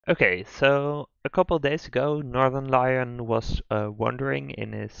Okay, so a couple of days ago, Northernlion was wondering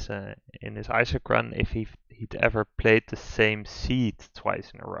in his Isaac run if he'd ever played the same seed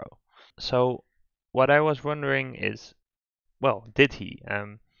twice in a row. So what I was wondering is, well, did he?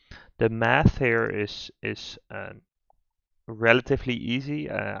 The math here is relatively easy.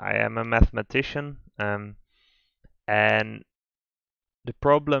 I am a mathematician, and the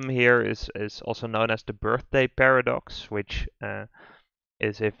problem here is also known as the birthday paradox, which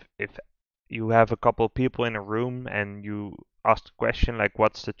is if you have a couple of people in a room and you ask the question like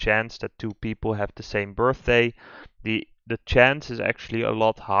what's the chance that two people have the same birthday, the chance is actually a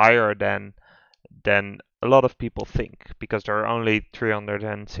lot higher than a lot of people think, because there are only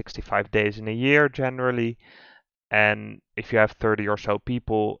 365 days in a year generally, and if you have 30 or so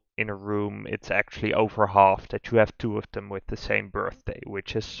people in a room, it's actually over half that you have two of them with the same birthday,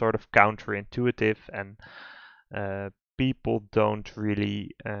 which is sort of counterintuitive, and uh, people don't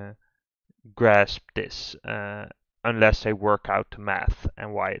really grasp this unless they work out the math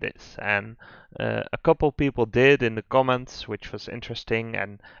and why it is. And a couple people did in the comments, which was interesting,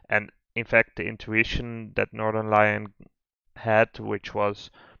 and in fact the intuition that Northernlion had, which was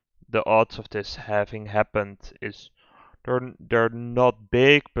the odds of this having happened is they're not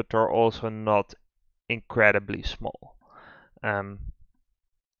big, but they're also not incredibly small. Um,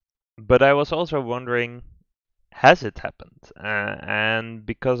 but I was also wondering, has it happened? And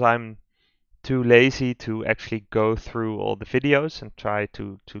because I'm too lazy to actually go through all the videos and try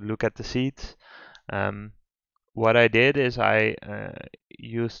to look at the seeds. Um, what I did is I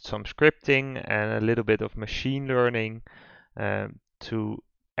used some scripting and a little bit of machine learning to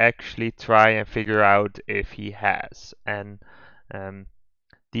actually try and figure out if he has. And um,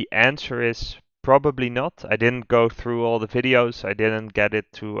 the answer is probably not. I didn't go through all the videos. I didn't get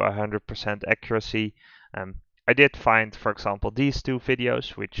it to 100% accuracy. Um, I did find, for example, these two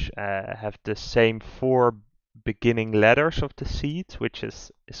videos, which have the same four beginning letters of the seed, which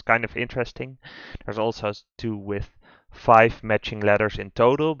is kind of interesting. There's also two with five matching letters in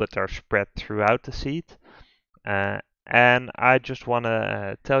total, but they're spread throughout the seed. Uh, and I just want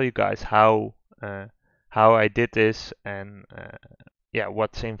to tell you guys how I did this and yeah,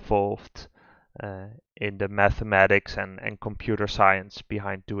 what's involved in the mathematics and computer science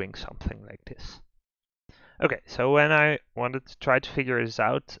behind doing something like this. Okay, so when I wanted to try to figure this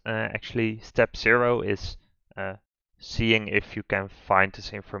out, actually step zero is uh, seeing if you can find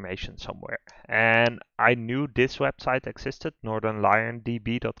this information somewhere. And I knew this website existed,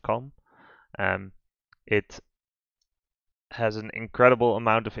 northernliondb.com. It has an incredible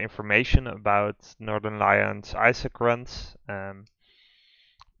amount of information about Northernlion's Isaac runs.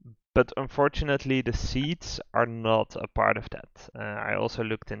 But unfortunately, the seeds are not a part of that. I also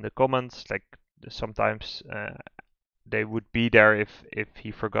looked in the comments, like sometimes they would be there if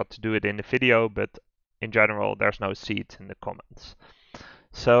he forgot to do it in the video, but in general, there's no seeds in the comments.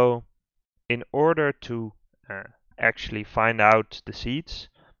 So in order to uh, actually find out the seeds,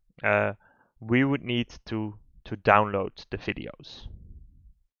 uh, we would need to download the videos.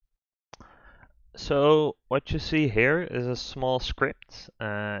 So what you see here is a small script.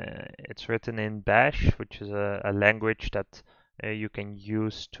 It's written in Bash, which is a language that you can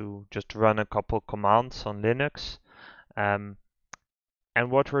use to just run a couple commands on Linux. Um,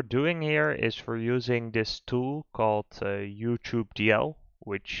 and what we're doing here is we're using this tool called YouTube DL,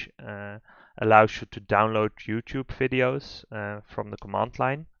 which allows you to download YouTube videos from the command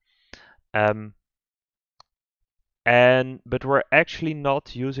line. Um, but we're actually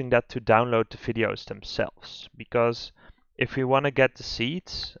not using that to download the videos themselves, because if we want to get the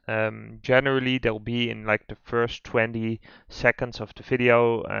seeds, generally they'll be in like the first 20 seconds of the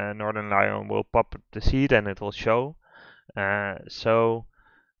video. Northernlion will pop up the seed and it will show. So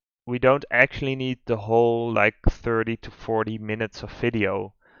we don't actually need the whole like 30 to 40 minutes of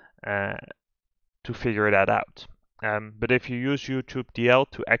video uh, to figure that out. But if you use YouTube DL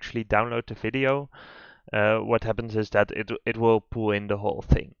to actually download the video, what happens is that it will pull in the whole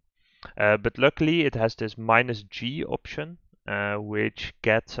thing. But luckily it has this -G option, which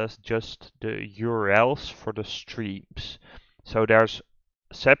gets us just the URLs for the streams. So there's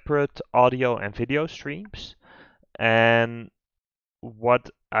separate audio and video streams, and what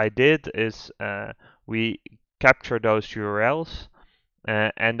I did is we capture those URLs,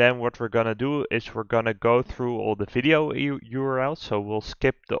 and then what we're gonna do is we're gonna go through all the video URLs. So we'll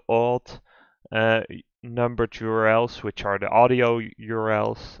skip the odd uh, numbered URLs, which are the audio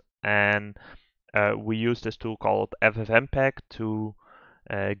URLs, and we use this tool called FFmpeg to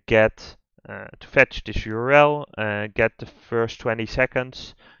get to fetch this URL, get the first 20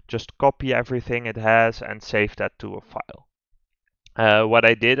 seconds, just copy everything it has and save that to a file. What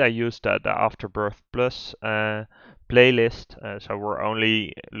I did, I used the Afterbirth Plus playlist, so we're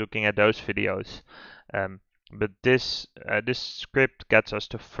only looking at those videos. But this script gets us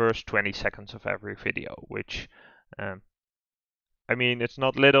the first 20 seconds of every video, which um, I mean, it's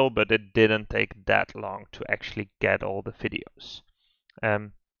not little, but it didn't take that long to actually get all the videos.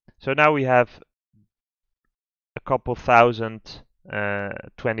 Um, so now we have a couple thousand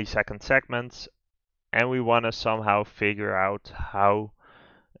 20-second segments, and we want to somehow figure out uh,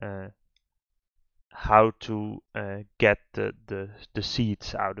 how to get the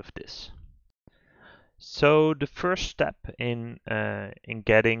seeds out of this. So the first step in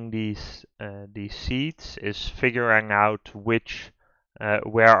getting these seeds is figuring out which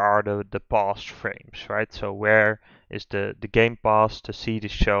where are the pass frames, right? So where is the game pass, the seed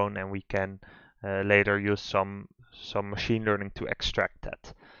is shown, and we can later use some machine learning to extract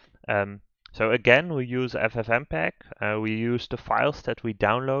that. Um, so again, we use FFmpeg. We use the files that we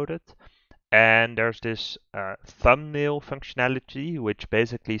downloaded, and there's this thumbnail functionality which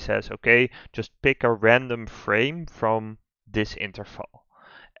basically says, okay, just pick a random frame from this interval.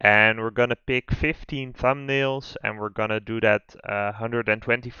 And we're gonna pick 15 thumbnails, and we're gonna do that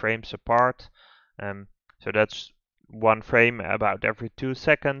 120 frames apart. Um, so that's one frame about every 2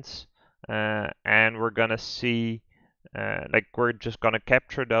 seconds. And we're gonna see, like we're just gonna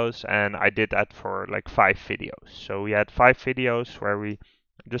capture those, and I did that for like 5 videos. So we had 5 videos where we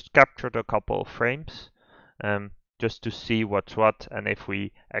just captured a couple of frames, just to see what's what, and if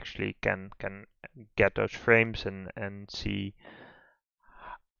we actually can get those frames and see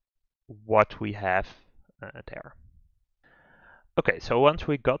what we have there. Okay, so once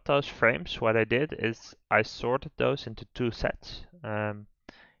we got those frames, what I did is I sorted those into 2 sets.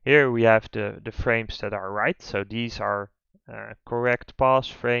 Here we have the frames that are right, so these are correct pass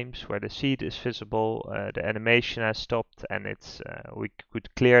frames where the seed is visible, the animation has stopped, and we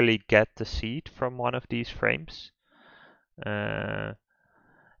could clearly get the seed from one of these frames. And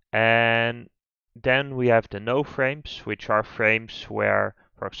then we have the no frames, which are frames where,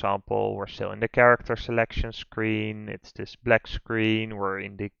 for example, we're still in the character selection screen, it's this black screen, we're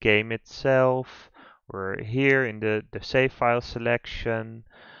in the game itself, we're here in the save file selection,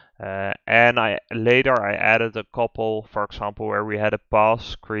 and later I added a couple, for example, where we had a pass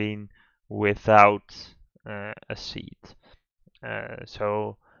screen without a seed.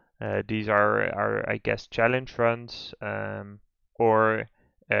 So these are, I guess, challenge runs, or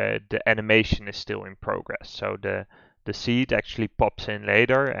the animation is still in progress. So the seed actually pops in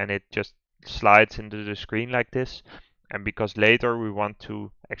later, and it just slides into the screen like this. And because later we want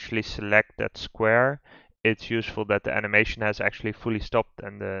to actually select that square, it's useful that the animation has actually fully stopped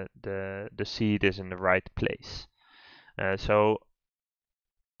and the seed is in the right place. So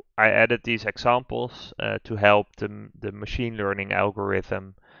I added these examples to help the machine learning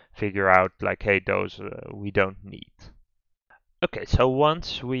algorithm figure out like, hey, those we don't need. Okay, so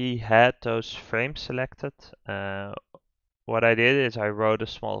once we had those frames selected, what I did is I wrote a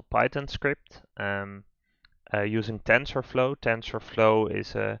small Python script using TensorFlow. TensorFlow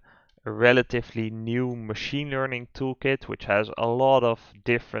is a relatively new machine learning toolkit which has a lot of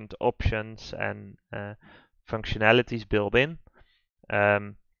different options and functionalities built in.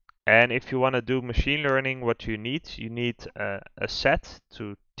 And if you want to do machine learning, what you need a set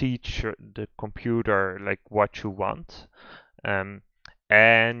to teach the computer like what you want.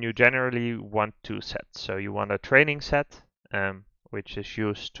 And you generally want 2 sets. So you want a training set, which is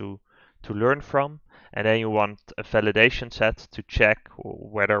used to learn from, and then you want a validation set to check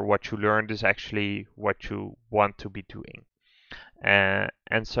whether what you learned is actually what you want to be doing.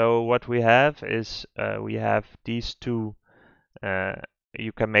 And so what we have is we have these two. Uh,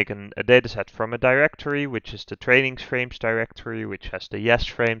 you can make a dataset from a directory, which is the training frames directory, which has the yes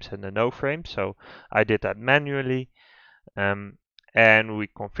frames and the no frames. So I did that manually. Um, and we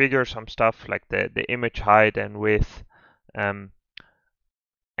configure some stuff like the image height and width. And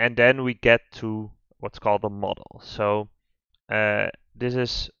then we get to what's called a model. So this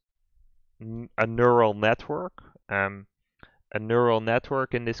is a neural network. A neural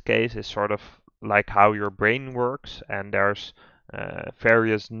network in this case is sort of like how your brain works, and there's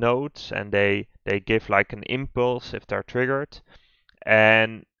various nodes, and they give like an impulse if they're triggered,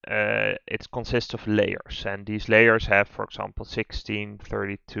 and it consists of layers, and these layers have, for example, 16,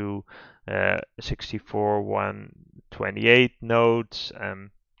 32, 64, 128 nodes.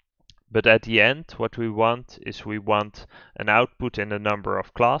 But at the end, what we want is we want an output in the number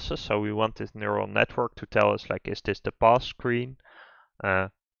of classes. So we want this neural network to tell us like, is this the pass screen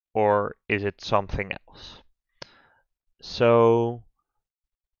or is it something else? So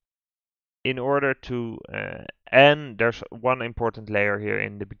in order to, and there's one important layer here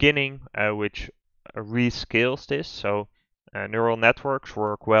in the beginning, which rescales this. So neural networks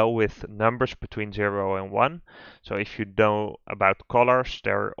work well with numbers between 0 and 1. So if you know about colors,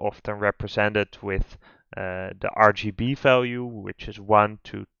 they're often represented with the RGB value, which is 1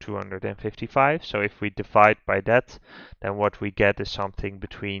 to 255. So if we divide by that, then what we get is something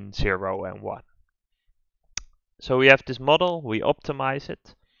between 0 and 1. So we have this model, we optimize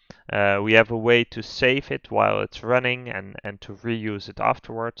it. We have a way to save it while it's running and to reuse it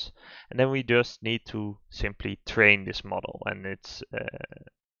afterwards. And then we just need to simply train this model. And it's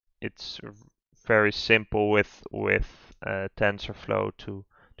very simple with TensorFlow to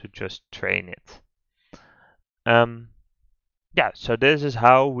just train it. Yeah, so this is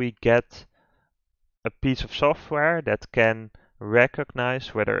how we get a piece of software that can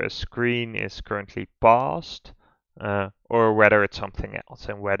recognize whether a screen is currently paused or whether it's something else,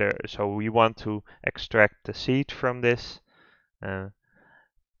 and whether, so we want to extract the seed from this,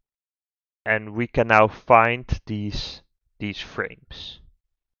 and we can now find these frames.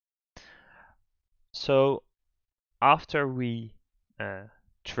 So after we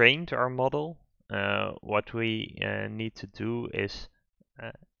trained our model, what we need to do is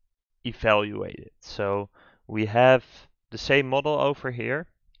evaluate it. So we have the same model over here,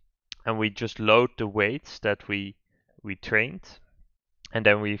 and we just load the weights that we trained, and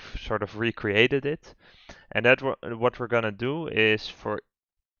then we've sort of recreated it. And that what we're gonna do is for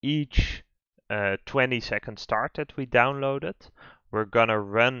each 20-second start that we downloaded, we're gonna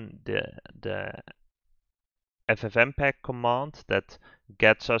run the ffmpeg command that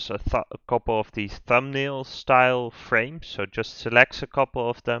gets us a couple of these thumbnail style frames. So just selects a couple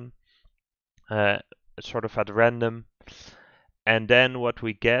of them, sort of at random, and then what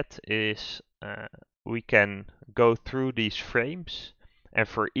we get is we can go through these frames, and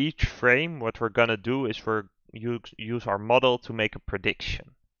for each frame what we're gonna do is we're use our model to make a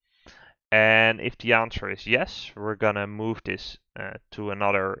prediction. And if the answer is yes, we're gonna move this to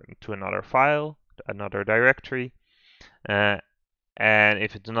another file, another directory. And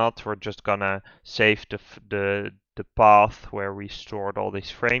if it's not, we're just gonna save the path where we stored all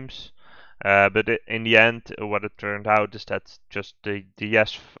these frames. But in the end, what it turned out is that just the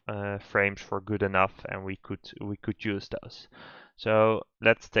yes frames were good enough, and we could use those. So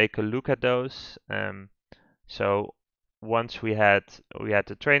let's take a look at those. So once we had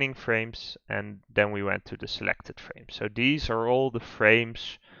the training frames, and then we went to the selected frames. So these are all the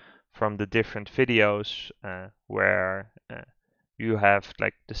frames from the different videos where you have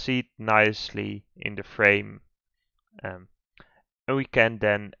like the seed nicely in the frame, and we can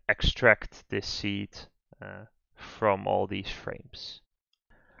then extract this seed from all these frames.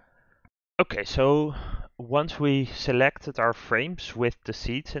 Okay, so once we selected our frames with the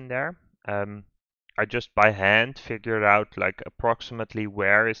seeds in there, I just by hand figured out like approximately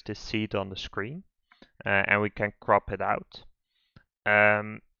where is this seed on the screen, and we can crop it out.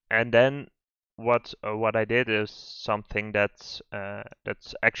 And then what I did is something that's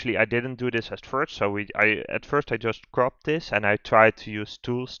actually, I didn't do this at first. So at first I just cropped this, and I tried to use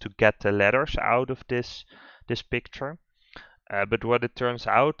tools to get the letters out of this picture. But what it turns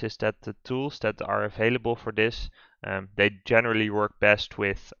out is that the tools that are available for this, they generally work best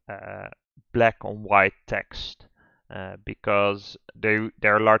with black on white text, because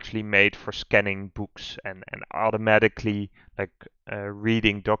they're largely made for scanning books and automatically like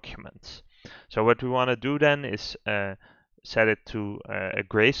reading documents. So what we want to do then is set it to a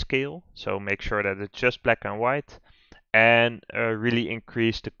grayscale, so make sure that it's just black and white, and really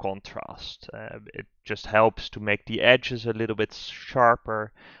increase the contrast. It just helps to make the edges a little bit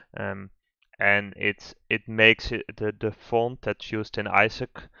sharper, and it makes the font that's used in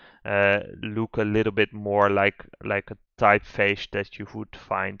Isaac look a little bit more like a typeface that you would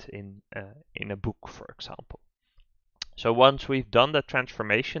find in a book, for example. So once we've done that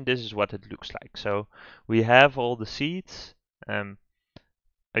transformation, this is what it looks like. So we have all the seeds.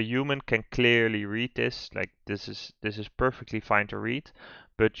 A human can clearly read this. Like this is perfectly fine to read,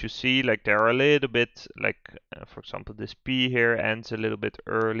 but you see like they're a little bit like, for example, this P here ends a little bit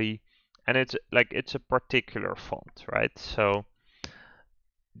early, and it's a particular font, right? So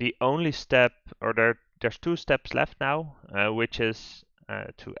the only step, or there's two steps left now, which is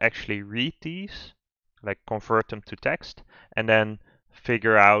to actually read these, like convert them to text, and then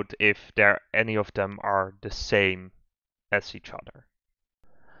figure out if any of them are the same as each other.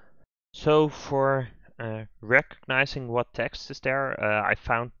 So for recognizing what text is there, I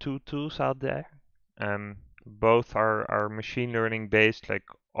found two tools out there. Both are machine learning based, like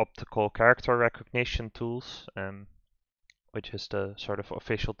optical character recognition tools. which is the sort of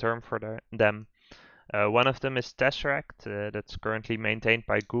official term for them. One of them is Tesseract, that's currently maintained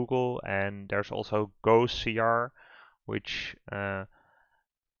by Google, and there's also GoCR, which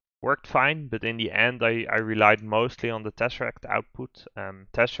worked fine, but in the end I relied mostly on the Tesseract output.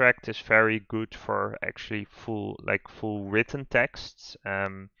 Tesseract is very good for actually full written texts.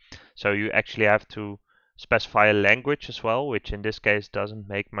 So you actually have to specify a language as well, which in this case doesn't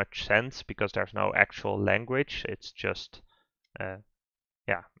make much sense because there's no actual language. It's just uh,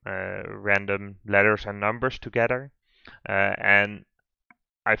 random letters and numbers together. And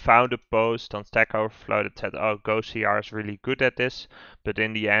I found a post on Stack Overflow that said, "Oh, GoCR is really good at this," but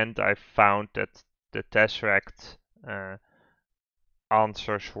in the end, I found that the Tesseract uh,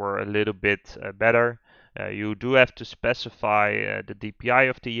 answers were a little bit better. You do have to specify the DPI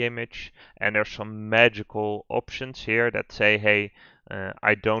of the image, and there's some magical options here that say, "Hey,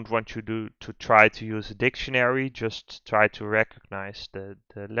 I don't want you to try to use a dictionary. Just try to recognize the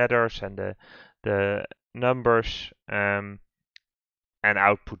letters and the numbers." And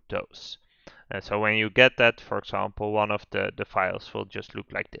output those. So when you get that, for example, one of the files will just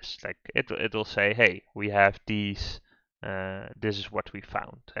look like this. Like it will say, hey, we have these, this is what we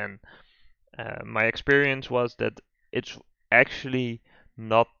found. And my experience was that it's actually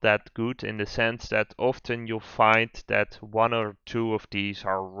not that good in the sense that often you'll find that one or two of these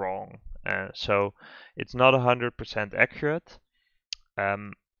are wrong. So it's not 100% accurate.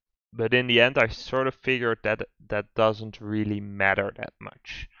 Um, but in the end, I sort of figured that that doesn't really matter that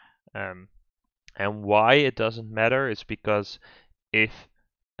much. Um, and why it doesn't matter is because if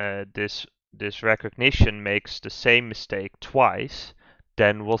this recognition makes the same mistake twice,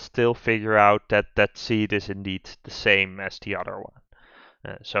 then we'll still figure out that that seed is indeed the same as the other one.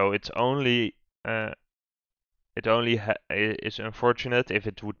 So uh, it only is unfortunate if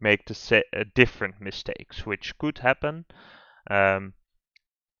it would make different mistakes, which could happen. Um,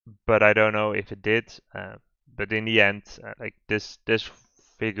 but I don't know if it did. But in the end, like this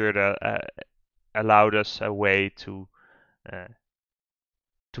figured allowed us a way uh,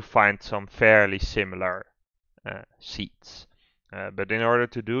 to find some fairly similar seeds. But in order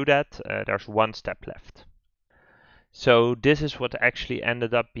to do that, there's one step left. So this is what actually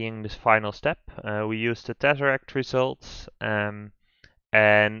ended up being this final step. We used the Tesseract results, and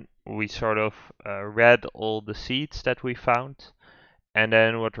we sort of read all the seeds that we found. And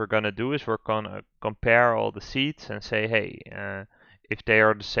then what we're gonna do is we're gonna compare all the seeds and say, hey, if they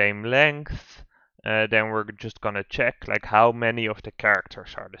are the same length, then we're just gonna check like how many of the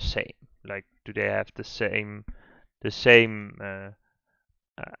characters are the same. Like, do they have the same uh,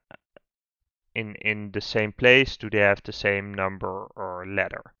 in the same place? Do they have the same number or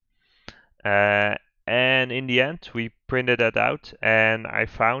letter? Uh, and in the end, we printed that out, and I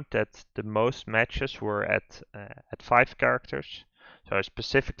found that the most matches were at 5 characters. So I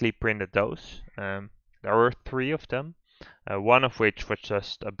specifically printed those. There were 3 of them, one of which was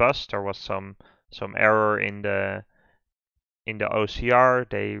just a bust. There was some error in the OCR.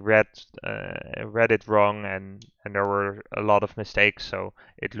 They read it wrong, and there were a lot of mistakes. So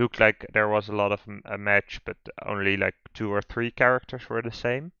it looked like there was a lot of a match, but only like 2 or 3 characters were the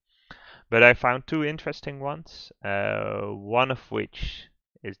same. But I found 2 interesting ones, one of which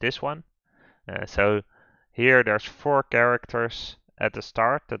is this one. So here there's 4 characters at the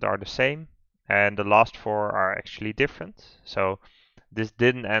start that are the same, and the last 4 are actually different. So this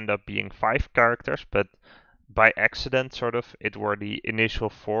didn't end up being 5 characters, but by accident, sort of, it were the initial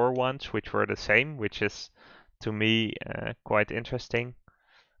 4 ones which were the same, which is to me quite interesting.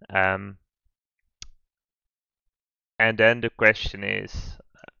 Um, And then the question is,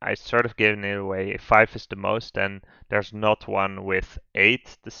 I sort of given it away. If 5 is the most, then there's not one with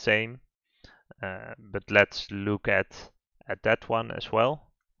 8 the same. But let's look at that one as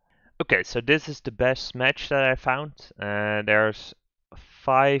well. Okay, so this is the best match that I found. There's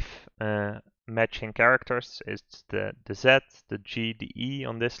 5 matching characters. It's the Z, the G, the E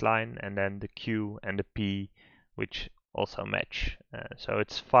on this line, and then the Q and the P, which also match. So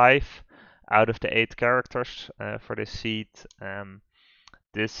it's 5 out of the 8 characters for this seed.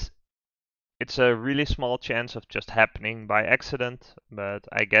 This It's a really small chance of just happening by accident, but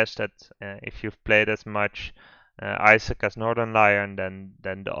I guess that if you've played as much Isaac as Northernlion,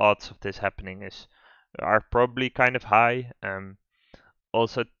 then the odds of this happening are probably kind of high.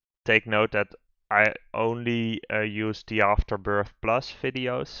 Also, take note that I only use the Afterbirth Plus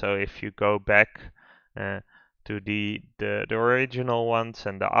videos, so if you go back uh, to the original ones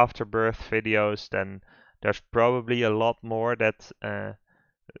and the Afterbirth videos, then there's probably a lot more that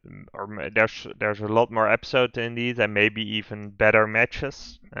there's a lot more episodes in these and maybe even better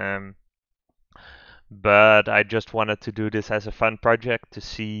matches. but I just wanted to do this as a fun project to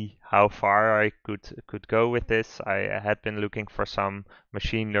see how far I could go with this. I had been looking for some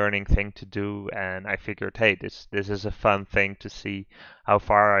machine learning thing to do, and I figured, hey, this is a fun thing to see how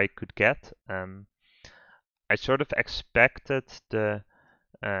far I could get. I sort of expected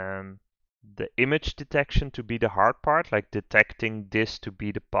um, the image detection to be the hard part, like detecting this to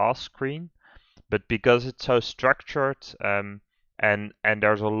be the pass screen. But because it's so structured, and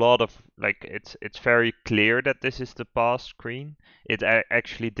there's a lot of like it's very clear that this is the pass screen. It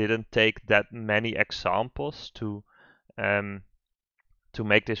actually didn't take that many examples um, to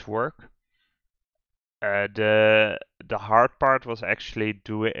make this work. The hard part was actually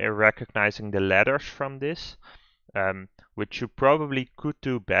doing recognizing the letters from this, which you probably could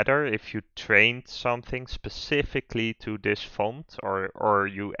do better if you trained something specifically to this font, or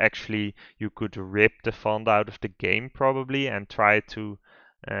you could rip the font out of the game probably and try to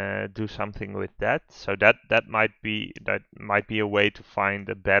do something with that. So that might be a way to find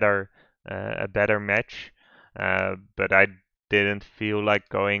a better match, but I didn't feel like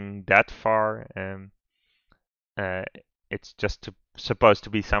going that far. Uh, it's just supposed to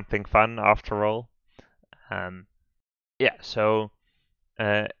be something fun after all. Um, yeah, so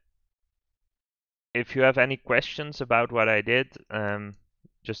uh, if you have any questions about what I did,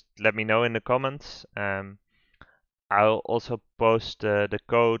 just let me know in the comments. I'll also post the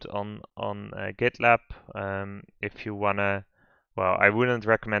code on GitLab if you wanna. Well, I wouldn't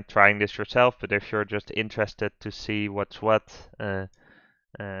recommend trying this yourself, but if you're just interested to see what's what,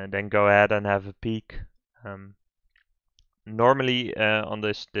 then go ahead and have a peek. Um, Normally on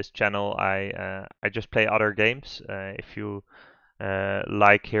this channel, I just play other games. If you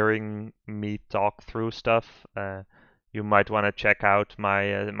like hearing me talk through stuff, you might want to check out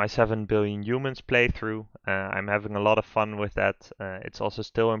my 7 billion humans playthrough. I'm having a lot of fun with that. It's also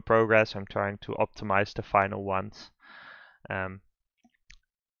still in progress. I'm trying to optimize the final ones. Um,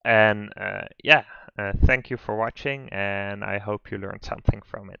 and yeah, thank you for watching, and I hope you learned something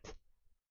from it.